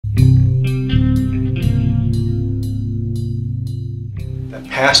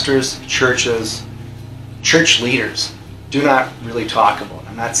pastors, churches, church leaders do not really talk about.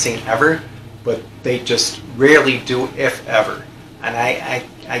 I'm not saying ever, but they just rarely do, if ever. And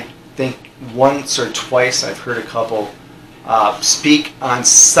I think once or twice I've heard a couple speak on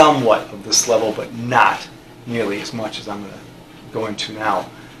somewhat of this level, but not nearly as much as I'm going to go into now.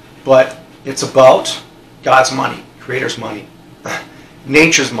 But it's about God's money, Creator's money,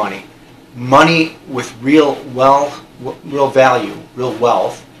 nature's money, money with real value, real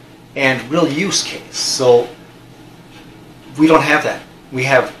wealth, and real use case. So we don't have that. We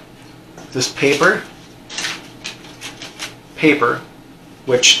have this paper,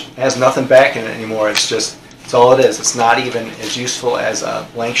 which has nothing back in it anymore. It's all it is. It's not even as useful as a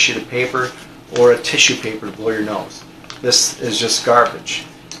blank sheet of paper or a tissue paper to blow your nose. This is just garbage.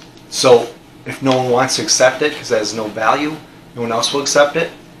 So if no one wants to accept it because it has no value, no one else will accept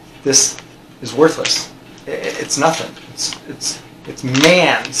it, this is worthless. It's nothing. It's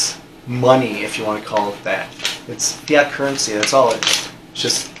man's money, if you want to call it that. It's fiat currency. That's all it is. It's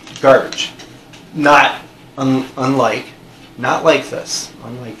just garbage. Not like this.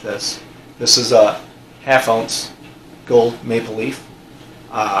 Unlike this. This is a half-ounce gold maple leaf.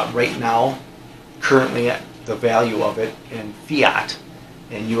 Right now, currently, the value of it in fiat,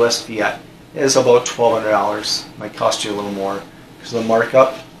 in U.S. fiat, is about $1,200. Might cost you a little more because of the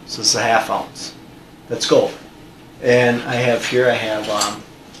markup. So this is a half-ounce. That's gold. And I have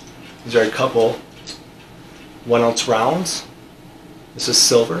these are a couple 1-ounce rounds. This is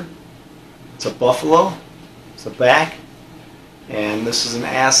silver. It's a buffalo. It's a back. And this is an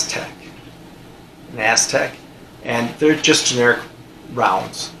Aztec. And they're just generic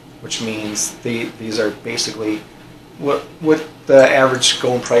rounds, which means these are basically what the average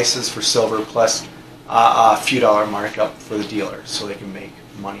going price is for silver plus a few dollar markup for the dealer, so they can make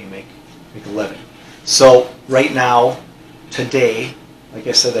money and make a living. So right now, today, like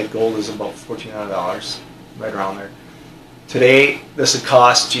I said, that gold is about $1,400, right around there. Today, this would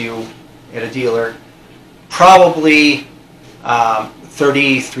cost you at a dealer probably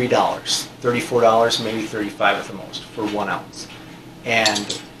 $33, $34, maybe $35 at the most for 1 ounce.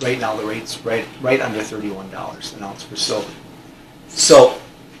 And right now the rate's right under $31 an ounce for silver. So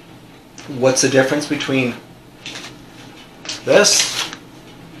what's the difference between this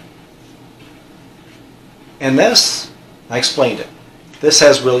and this? I explained it. This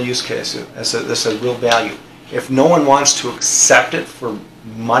has real use case. This has real value. If no one wants to accept it for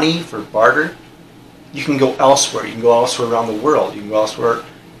money, for barter, you can go elsewhere. You can go elsewhere around the world. You can go elsewhere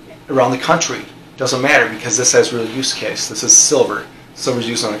around the country. Doesn't matter, because this has real use case. This is silver. Silver is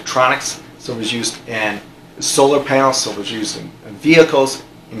used in electronics. Silver is used in solar panels. Silver is used in vehicles,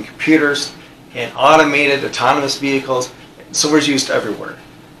 in computers, in automated, autonomous vehicles. Silver is used everywhere.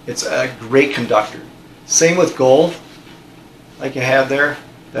 It's a great conductor. Same with gold, like you have there,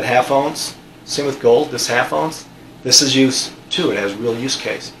 that half ounce. Same with gold, this half ounce. This is used too. It has real use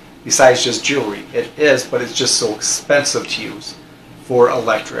case. Besides just jewelry, it is, but it's just so expensive to use for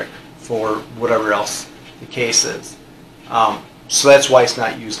electric, for whatever else the case is. So that's why it's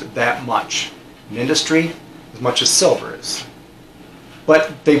not used that much in industry as much as silver is.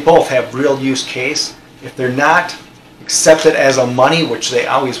 But they both have real use case. If they're not accepted as a money, which they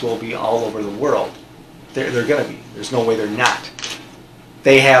always will be all over the world, they're going to be. There's no way they're not.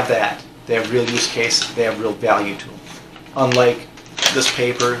 They have that. They have real use case. They have real value to them. Unlike this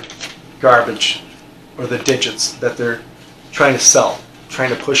paper, garbage, or the digits that they're trying to sell, trying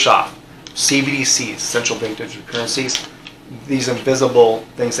to push off. CBDCs, central bank digital currencies, these invisible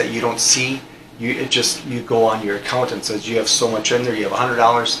things that you don't see. You go on your account and says you have so much in there, you have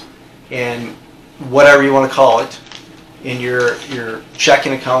 $100, and whatever you want to call it, in your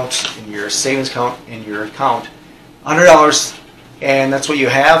checking account, in your savings account, in your account, $100, and that's what you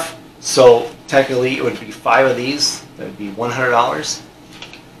have. So technically it would be 5 of these, that would be $100,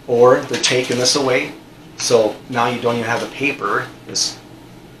 or they're taking this away. So now you don't even have the paper, this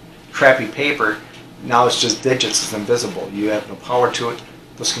crappy paper. Now it's just digits, it's invisible. You have no power to it.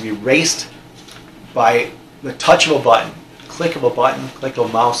 This can be erased by the touch of a button, click of a button, click of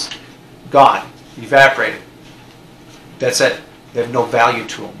a mouse, gone, evaporated. That's it. They have no value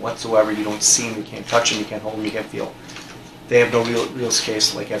to them whatsoever. You don't see them, you can't touch them, you can't hold them, you can't feel them. They have no real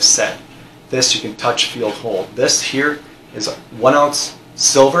case, like I've said. This you can touch, feel, hold. This here is a 1 ounce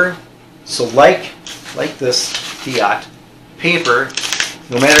silver. So like this fiat paper,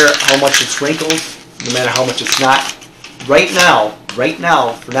 no matter how much it's wrinkled, no matter how much it's not, right now,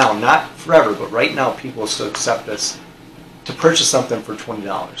 for now, not forever, but right now, people will still accept this to purchase something for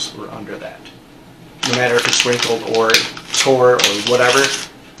 $20 or under that. No matter if it's wrinkled or tore or whatever,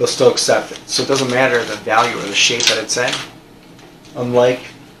 they'll still accept it. So it doesn't matter the value or the shape that it's in. Unlike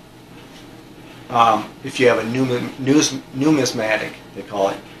If you have a numismatic, they call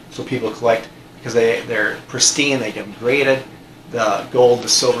it, so people collect because they're pristine, they get them graded, the gold, the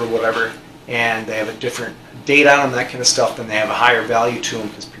silver, whatever, and they have a different date on them, that kind of stuff, then they have a higher value to them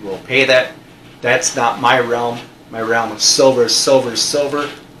because people will pay that. That's not my realm. My realm of silver is silver is silver,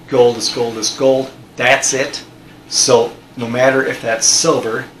 gold is gold is gold. That's it. So no matter if that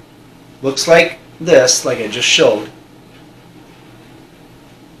silver looks like this, like I just showed,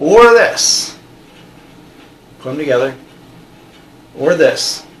 or this, put them together, or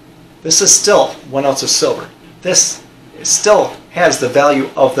this is still 1 ounce of silver. This still has the value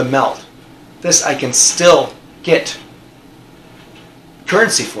of the melt. This I can still get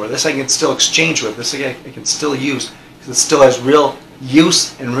currency for. This I can still exchange with. This I can still use because it still has real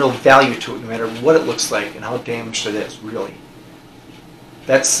use and real value to it, no matter what it looks like and how damaged it is. Really,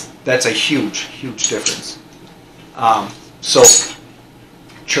 that's a huge difference. So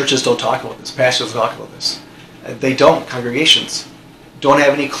churches don't talk about this. Pastors don't talk about this. They don't. Congregations don't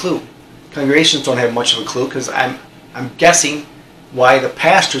have any clue. Congregations don't have much of a clue because I'm guessing why the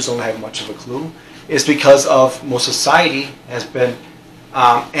pastors don't have much of a clue is because of most society has been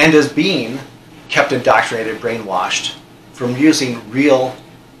and is being kept indoctrinated, brainwashed from using real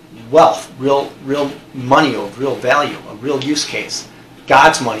wealth, real money of real value, a real use case,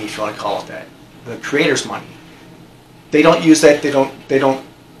 God's money, if you want to call it that, the Creator's money. They don't use that. They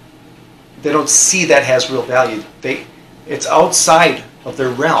don't see that has real value. It's outside of their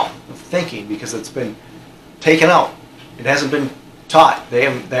realm of thinking because it's been taken out. It hasn't been taught. They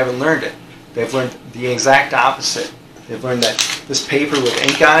haven't learned it. They've learned the exact opposite. They've learned that this paper with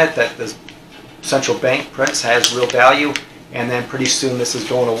ink on it that the central bank prints has real value, and then pretty soon this is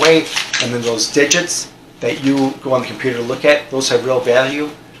going away, and then those digits that you go on the computer to look at, those have real value,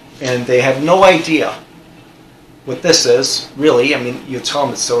 and they have no idea what this is, really. I mean, you tell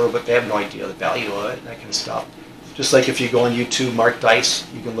them it's silver, but they have no idea the value of it, that kind of stuff. Just like if you go on YouTube, Mark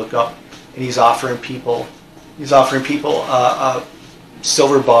Dice, you can look up, and he's offering people a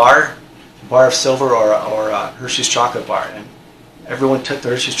silver bar of silver, or a Hershey's chocolate bar, and everyone took the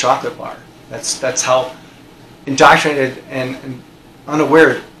Hershey's chocolate bar. That's how indoctrinated and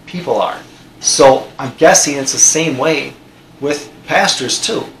unaware people are. So I'm guessing it's the same way with pastors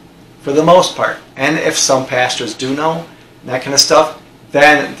too, for the most part. And if some pastors do know that kind of stuff,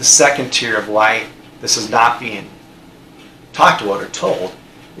 then the second tier of why this is not being talked about or told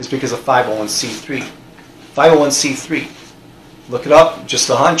is because of 501c3. 501c3. Look it up, just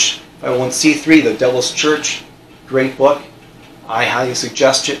a hunch. 501c3, The Devil's Church, great book. I highly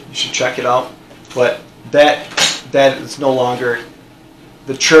suggest it. You should check it out. But that is no longer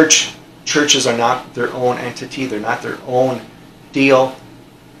the church. Churches are not their own entity. They're not their own deal.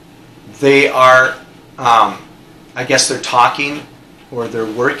 They are, I guess they're talking or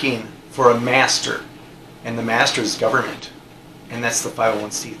they're working for a master. And the master is government. And that's the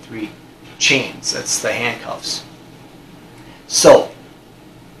 501c3 chains. That's the handcuffs. So,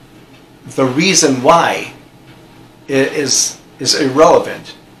 the reason why it is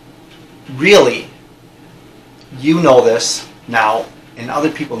irrelevant. Really, you know this now, and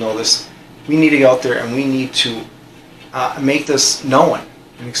other people know this. We need to go out there and we need to make this known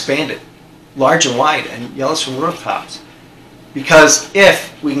and expand it large and wide and yell this from rooftops. Because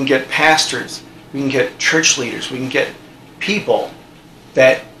if we can get pastors, we can get church leaders, we can get people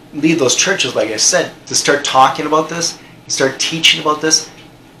that lead those churches, like I said, to start talking about this, and start teaching about this.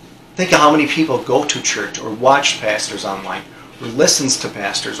 Think of how many people go to church or watch pastors online or listens to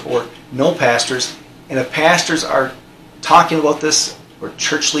pastors or know pastors, and if pastors are talking about this or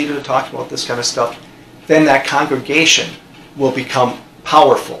church leaders are talking about this kind of stuff, then that congregation will become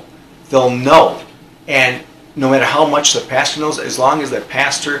powerful. They'll know, and no matter how much the pastor knows, as long as the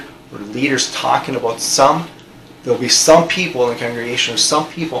pastor or the leader's talking about there'll be some people in the congregation or some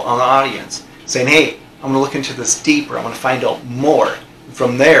people on the audience saying, hey, I'm going to look into this deeper, I'm going to find out more.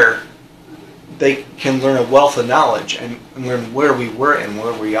 From there, they can learn a wealth of knowledge and learn where we were and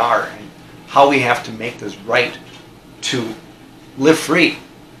where we are and how we have to make this right to live free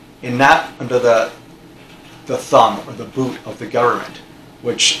and not under the thumb or the boot of the government,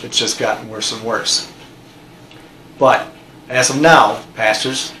 which it's just gotten worse and worse. But as of now,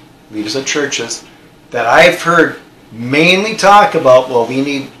 pastors, leaders of churches, that I've heard mainly talk about, well, we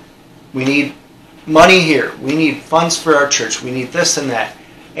need money here, we need funds for our church, we need this and that,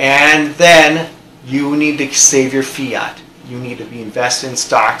 and then you need to save your fiat. You need to be invested in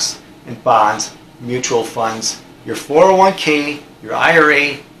stocks and bonds, mutual funds, your 401k, your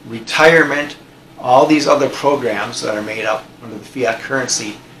IRA, retirement, all these other programs that are made up under the fiat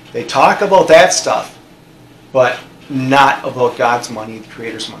currency. They talk about that stuff, but not about God's money, the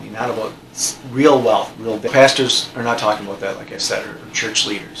Creator's money, not about real wealth, real big. Pastors are not talking about that, like I said, or church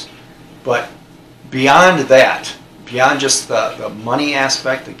leaders. But beyond that, beyond just the money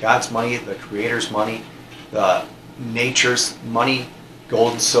aspect, the God's money, the Creator's money, the nature's money,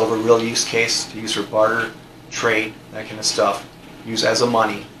 gold and silver, real use case to use for barter, trade, that kind of stuff, use as a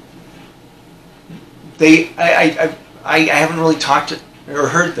money. I haven't really talked to, or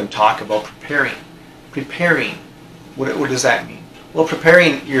heard them talk about preparing. Preparing, what does that mean? Well,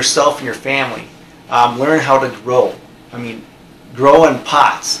 preparing yourself and your family. Learn how to grow. I mean, grow in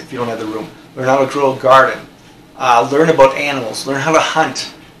pots if you don't have the room. Learn how to grow a garden. Learn about animals. Learn how to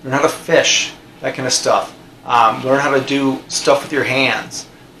hunt. Learn how to fish, that kind of stuff. Learn how to do stuff with your hands.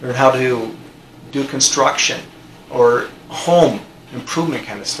 Learn how to do construction or home improvement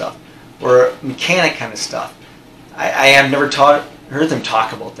kind of stuff or mechanic kind of stuff. I have never heard them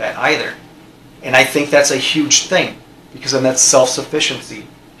talk about that either. And I think that's a huge thing, because then that's self-sufficiency.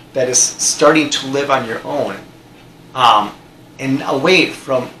 That is starting to live on your own and away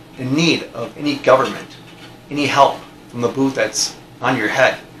from the need of any government, any help from the booth that's on your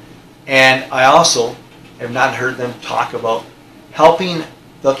head. And I also have not heard them talk about helping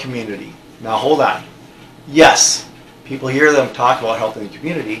the community. Now hold on. Yes, people hear them talk about helping the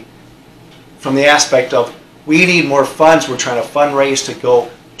community from the aspect of, we need more funds, we're trying to fundraise to go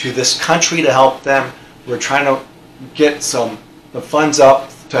to this country to help them, we're trying to get the funds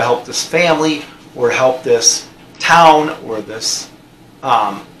up to help this family or help this town or this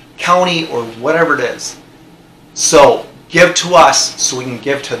county or whatever it is. So give to us so we can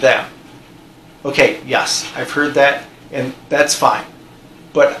give to them. Okay, yes, I've heard that, and that's fine.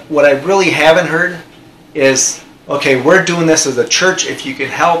 But what I really haven't heard is, okay, we're doing this as a church, if you can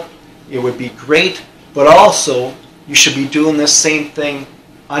help, it would be great, but also you should be doing this same thing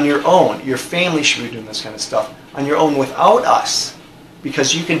on your own. Your family should be doing this kind of stuff on your own without us,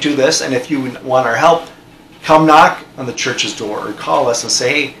 because you can do this, and if you want our help, come knock on the church's door or call us and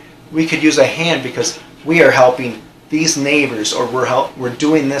say, hey, we could use a hand because we are helping these neighbors, or we're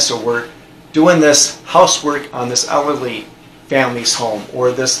doing this, or we're doing this housework on this elderly family's home,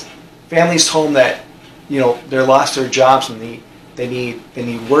 or this family's home that, you know, they're lost their jobs and they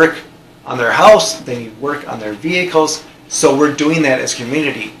need work on their house, they need work on their vehicles. So we're doing that as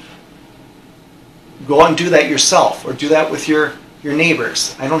community. Go out and do that yourself, or do that with your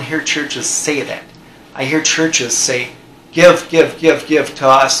neighbors. I don't hear churches say that. I hear churches say, give to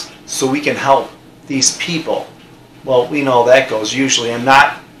us so we can help these people. Well, we know that goes usually. I'm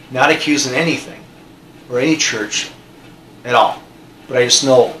not accusing anything or any church at all. But I just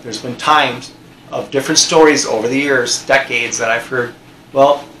know there's been times of different stories over the years, decades, that I've heard,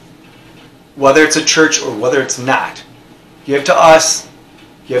 well, whether it's a church or whether it's not, give to us,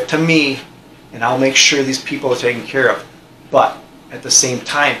 give to me, and I'll make sure these people are taken care of. But at the same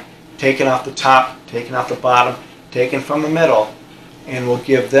time, taking off the top, taking off the bottom, taking from the middle, and we'll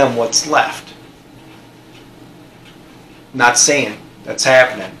give them what's left. Not saying that's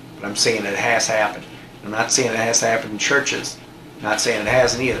happening, but I'm saying it has happened. I'm not saying it has happened in churches. I'm not saying it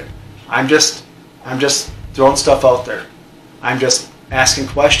hasn't either. I'm just throwing stuff out there. I'm just asking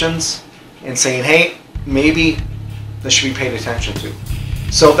questions and saying, hey, maybe this should be paid attention to.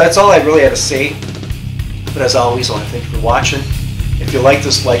 So that's all I really had to say. But as always, I want to thank you for watching. If you like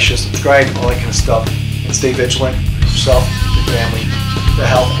this, like, share, subscribe, all that kind of stuff. And stay vigilant for yourself, your family, the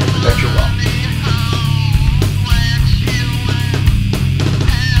health, and protect your wealth.